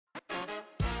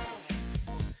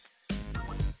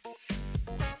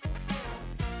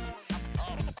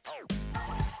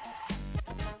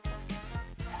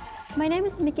My name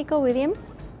is Mikiko Williams.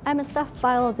 I'm a staff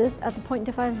biologist at the Point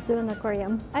Defiance Zoo and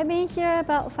Aquarium. I've been here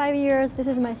about 5 years. This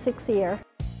is my 6th year.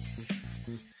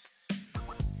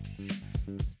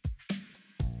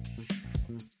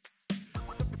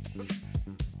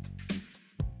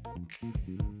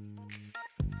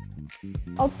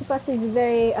 Octopus is a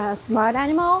very smart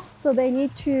animal, so they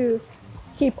need to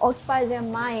keep occupied their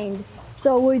mind.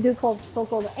 So we do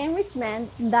so-called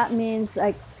enrichment. That means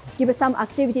like give some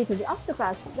activity to the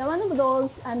octopus. One of those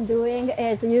I'm doing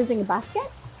is using a basket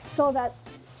so that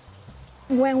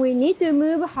when we need to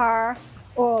move her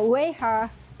or weigh her,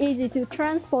 easy to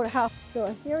transport her.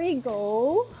 So here we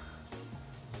go.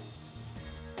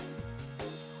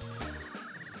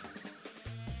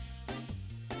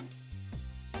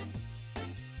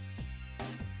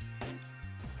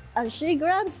 As she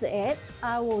grabs it,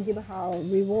 I will give her a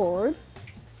reward.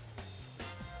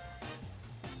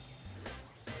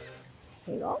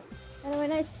 Here you go. And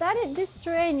when I started this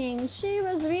training, she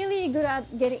was really good at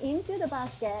getting into the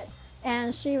basket.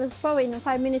 And she was probably in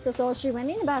 5 minutes or so, she went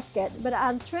in the basket. But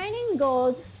as training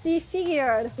goes, she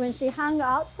figured when she hung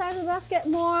outside the basket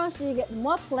more, she get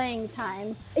more playing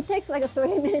time. It takes like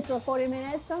 30 minutes or 40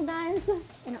 minutes sometimes.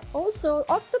 And also,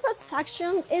 octopus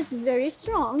suction is very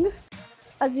strong.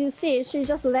 As you see, she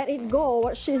just let it go.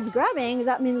 What she's grabbing,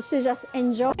 that means she's just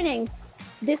enjoying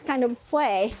this kind of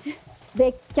play.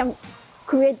 They can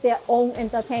create their own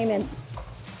entertainment.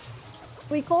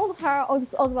 We called her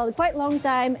Ozzie quite a long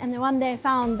time, and then one day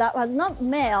found that was not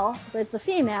male, so it's a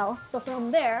female. So from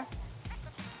there,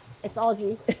 it's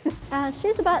Ozzie.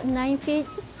 She's about 9 feet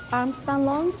arm span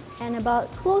long and about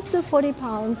close to 40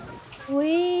 pounds.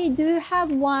 We do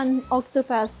have one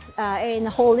octopus in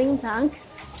a holding tank.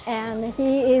 And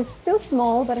he is still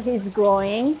small, but he's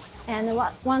growing. And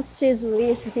once she's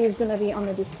released, he's gonna be on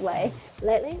the display.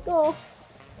 Let it go.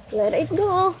 Let it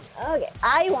go. Okay,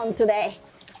 I won today.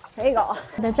 Here you go.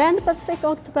 The giant Pacific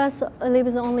octopus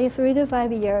lives only 3 to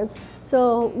 5 years.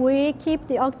 So we keep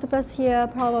the octopus here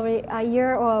probably a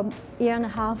year or year and a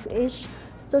half-ish.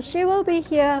 So she will be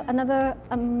here another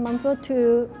month or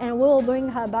two, and we'll bring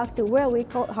her back to where we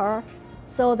caught her,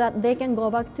 so that they can go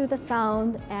back to the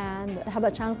sound and have a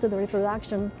chance to the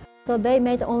reproduction. So they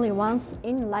mate only once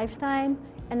in lifetime,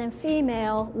 and then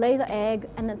female lay the egg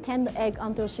and then tend the egg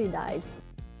until she dies.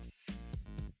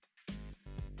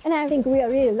 And I think we are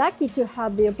really lucky to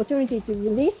have the opportunity to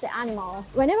release the animal.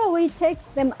 Whenever we take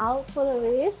them out for the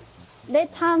release, they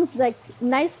turn like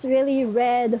nice, really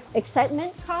red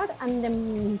excitement card and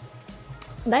then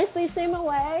nicely swim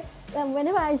away. And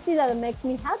whenever I see that, it makes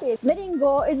me happy. Letting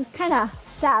go is kind of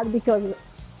sad because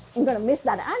I'm gonna miss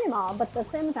that animal, but at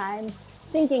the same time,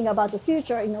 thinking about the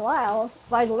future in the wild,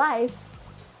 wildlife,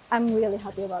 I'm really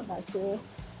happy about that too.